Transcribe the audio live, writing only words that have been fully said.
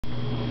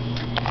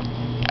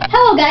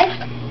Hello guys,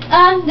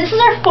 this is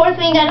our 4th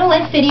Being Out of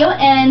Life video,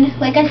 and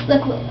like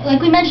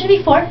we mentioned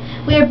before,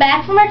 we are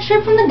back from our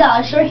trip from the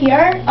dollar store.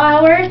 Here are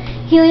our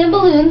helium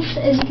balloons.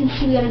 As you can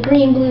see, we got a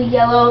green, blue,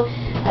 yellow,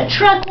 a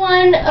truck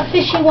one, a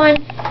fishy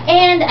one,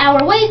 and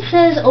our weight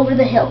says over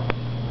the hill.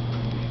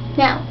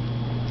 Now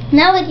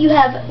that you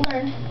have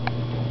learned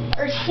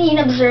or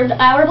observed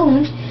our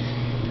balloons,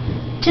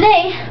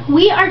 today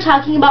we are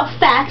talking about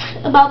facts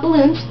about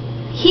balloons,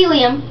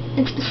 helium,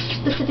 and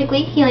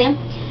specifically helium.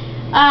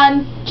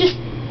 Just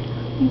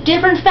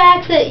different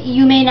facts that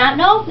you may not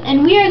know,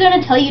 and we are going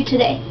to tell you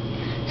today.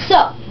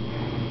 So,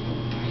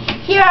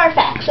 here are our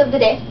facts of the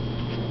day.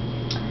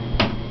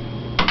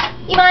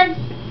 Iman,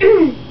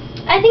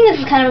 I think this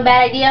is kind of a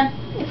bad idea.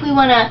 If we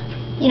want to,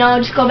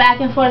 just go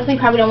back and forth, we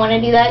probably don't want to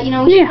do that. We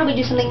should probably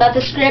do something about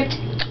the script.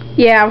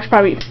 Yeah, we should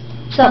probably do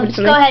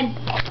something. Go ahead.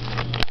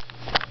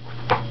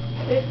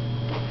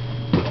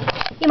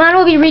 Iman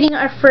will be reading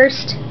our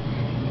first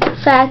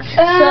facts.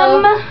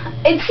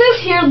 It says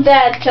here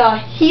that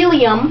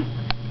helium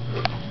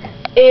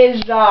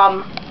is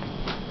Do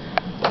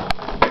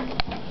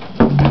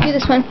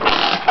this one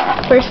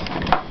first.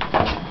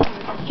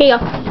 Here you go.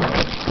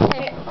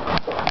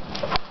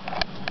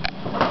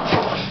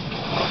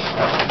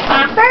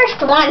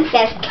 First one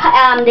says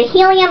the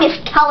helium is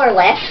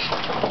colorless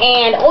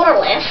and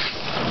odorless.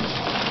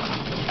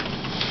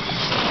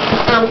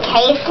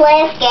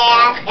 Tasteless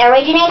gas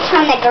originates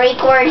from the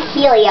Greek word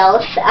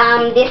helios,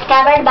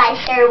 discovered by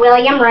Sir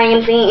William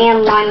Ramsay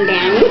in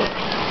London.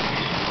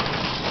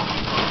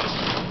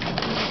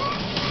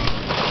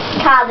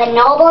 Called the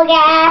noble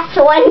gas.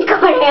 1/4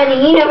 of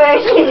the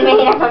universe is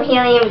made up of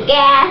helium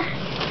gas.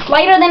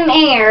 Lighter than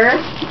air.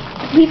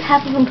 Leave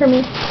half of them for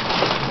me.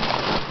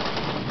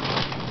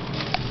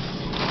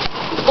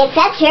 It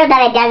says here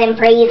that it doesn't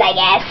freeze, I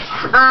guess.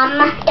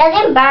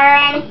 Doesn't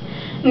burn.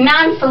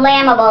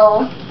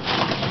 Non-flammable.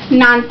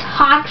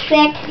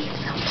 Non-toxic.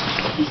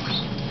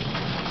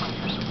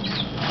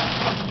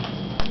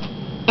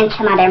 And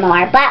some other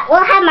more. But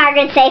we'll have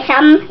Margaret say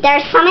some.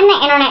 There's some in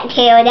the internet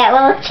too that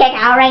we'll check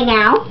out right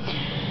now.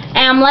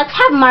 Let's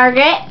have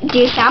Margaret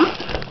do some.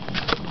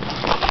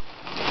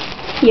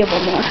 you have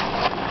one more.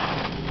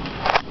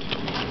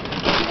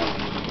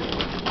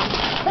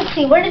 Let's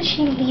see, where did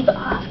she leave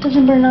off?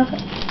 Doesn't burn off.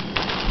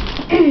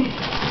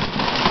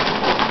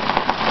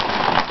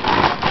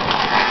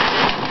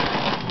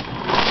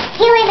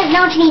 Helium is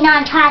known to be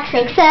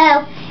non-toxic,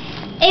 so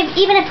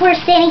even if we're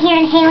standing here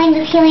inhaling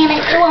this helium,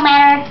 it won't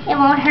matter. It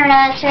won't hurt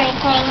us or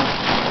anything.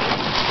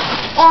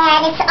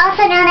 And it's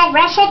also known that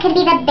Russia could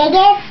be the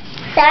biggest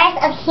source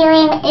of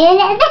helium in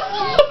the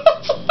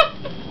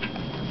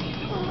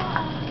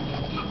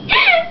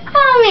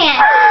Oh man.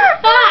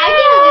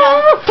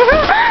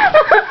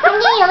 I'm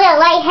getting a little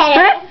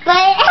lightheaded,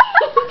 but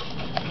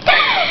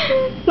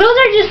those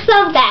are just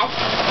some facts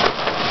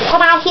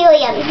about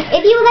helium.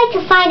 If you would like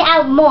to find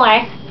out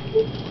more,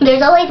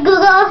 there's always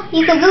Google.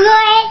 You can Google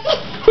it.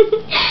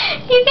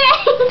 You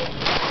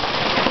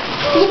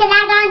can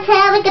log on to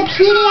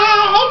Wikipedia.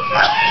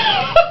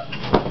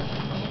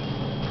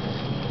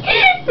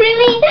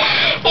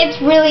 It's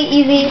really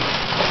easy.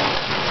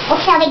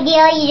 It's no big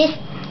deal. You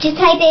just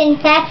type in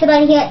facts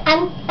about helium.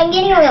 I'm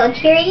getting a little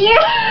teary here.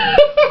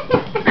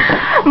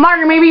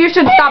 Margaret, maybe you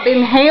should stop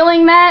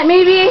inhaling that,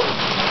 maybe?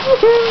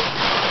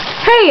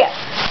 Hey,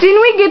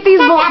 didn't we get these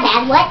Not that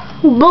bad. What?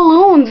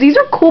 balloons? These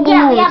are cool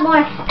balloons. Yeah, we have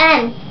more.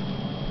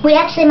 We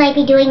actually might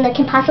be doing the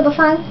Kim Possible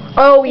song.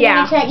 Oh,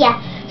 yeah. Yeah.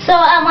 So,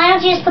 why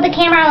don't you just put the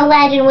camera on the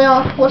ledge and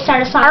we'll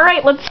start a song.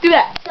 Alright, let's do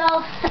that.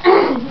 So,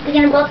 we're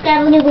going to both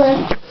grab a new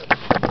balloon.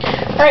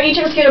 Alright, each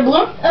of us get a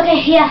balloon?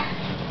 Okay, yeah.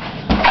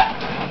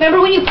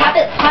 Remember when you pop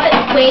it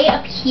way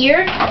up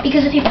here?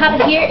 Because if you pop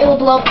it here, it will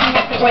blow up in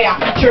your face. Oh, yeah.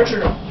 True.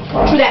 True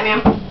that,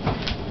 ma'am.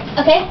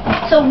 Okay?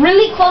 So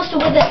really close to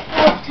where the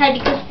tied,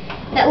 because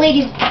that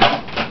lady's...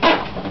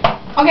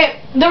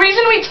 Okay, the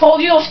reason we told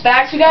you those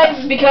facts, you guys,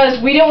 is because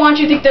we didn't want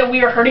you to think that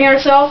we were hurting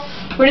ourselves.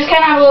 We're just kind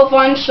of having a little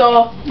fun,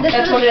 so This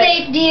that's is what a it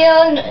safe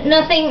deal.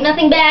 Nothing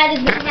bad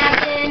is going to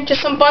happen.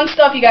 Just some fun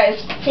stuff, you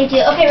guys. Safe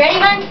deal. Okay, ready,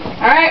 man?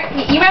 Alright.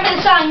 You remember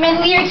the song, you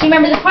remember the lyrics, you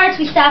remember the parts,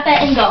 we stop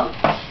at and go.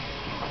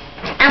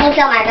 I'm going to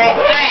tell Margaret.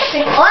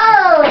 Alright.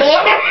 Whoa, dude.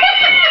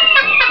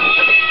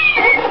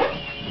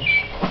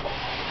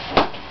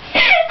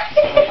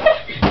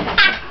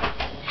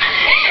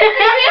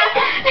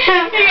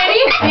 You ready?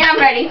 Yeah, I'm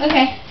ready.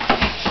 Okay.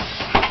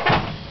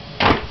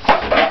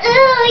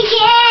 Ooh,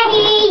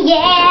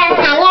 yeah.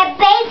 I'm your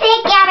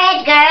basic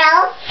average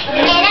girl.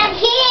 And I'm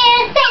here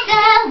to save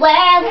the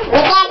world. You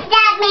can't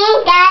stop me,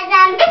 cause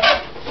I'm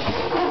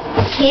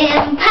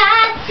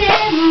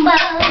impossible.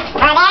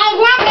 But there's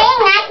nothing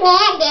I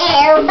can't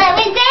do. But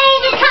when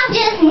danger comes,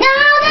 just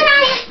know that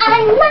I am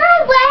on my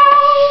way.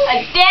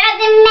 It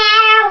doesn't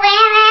matter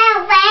where or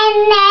when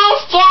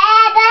there's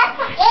trouble.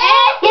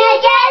 If you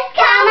just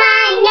call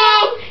my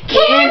name,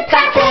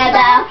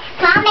 impossible.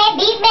 Call me,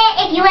 beat me,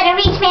 if you wanna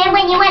reach me,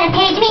 when you wanna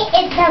page me,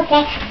 it's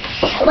okay.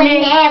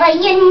 Whenever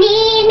you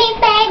need me,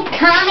 babe,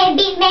 call me,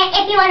 beat me,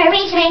 if you wanna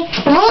reach me.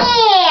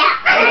 Yeah.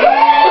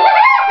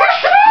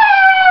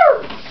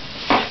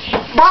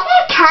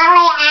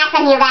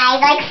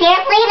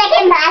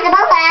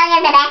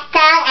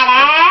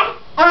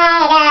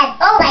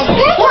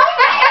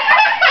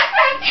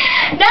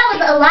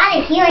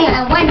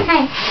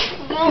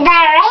 The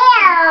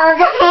rails.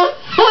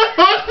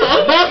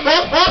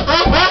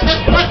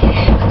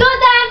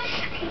 Кто-то!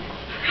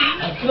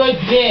 Открой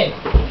дверь.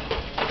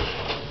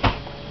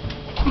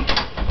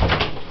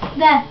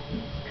 Да.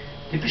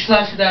 Ты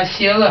пришла сюда,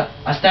 села,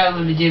 оставила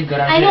людей в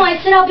гараже. I know, I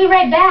said I'll be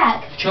right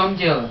back. В чем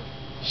дело?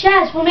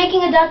 Shaz, we're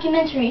making a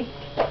documentary.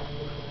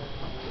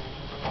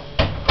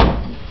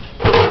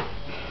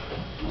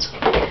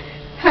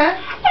 Huh?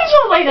 I just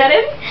want to like that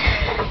in.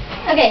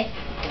 Okay.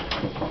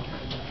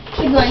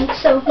 Keep going.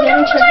 So, we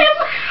haven't tried.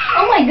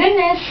 Oh my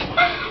goodness.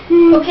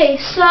 Okay,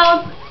 so,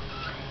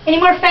 any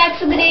more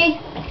facts of the day?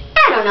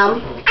 I don't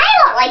know. I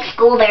don't like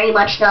school very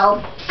much,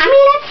 though. I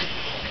mean,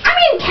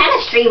 in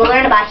chemistry we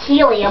learn about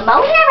helium,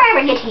 but we never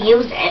ever get to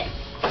use it.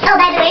 Oh,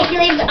 by the way,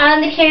 helium's on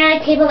the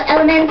periodic table of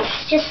elements,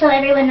 just so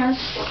everyone knows.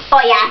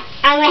 Oh yeah,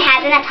 and it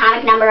has an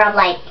atomic number of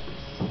like,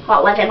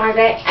 what was it,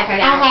 Margaret? I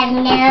forgot. I have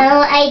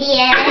no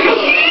idea.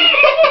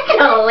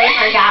 Totally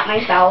forgot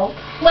myself.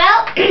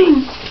 Well,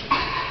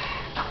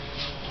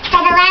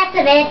 For the last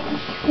of it,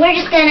 we're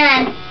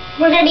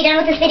gonna be done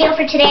with this video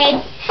for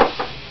today.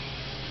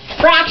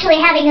 We're actually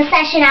having a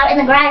session out in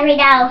the garage right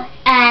now,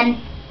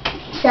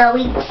 so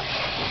we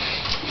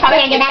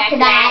gotta get back to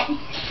that.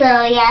 So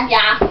yeah.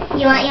 Yeah.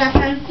 You want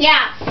some?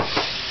 Yeah.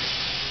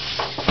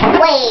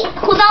 Wait,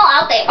 Who's all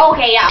out there?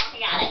 Okay, yeah. I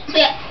got it. so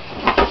yeah.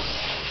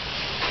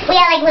 We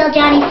got like little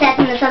Johnny Seth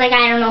and this other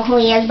guy, I don't know who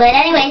he is, but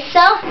anyway,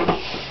 so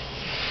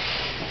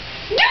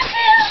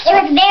it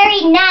was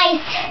very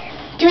nice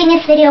doing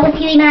this video with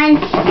you,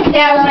 Iman.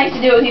 Yeah, it was nice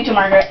to do it with you too,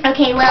 Margaret.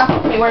 Okay, well,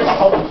 Hey, where's the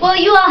hole? well,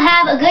 you all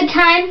have a good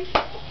time.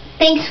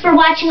 Thanks for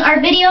watching our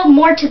video.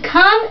 More to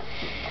come.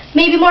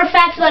 Maybe more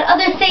facts about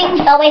other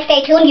things. always stay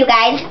tuned, you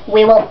guys.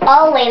 We will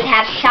always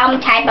have some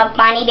type of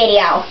funny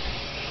video.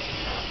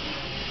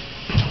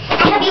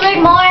 I hope you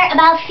learned more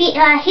about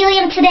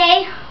helium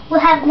today.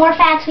 We'll have more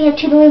facts. We have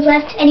 2 balloons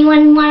left.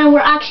 Anyone want?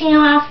 We're auctioning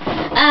off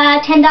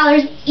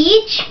 $10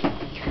 each.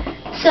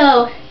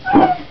 So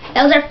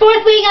that was our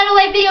 4th week on a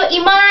live video.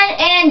 Iman,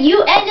 and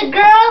you end it,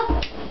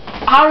 girl.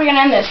 How are we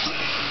gonna end this?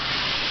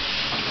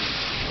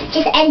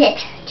 Just end it.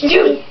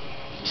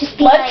 Just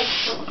be What? like,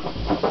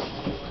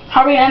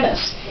 How are we gonna end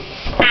this?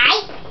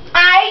 I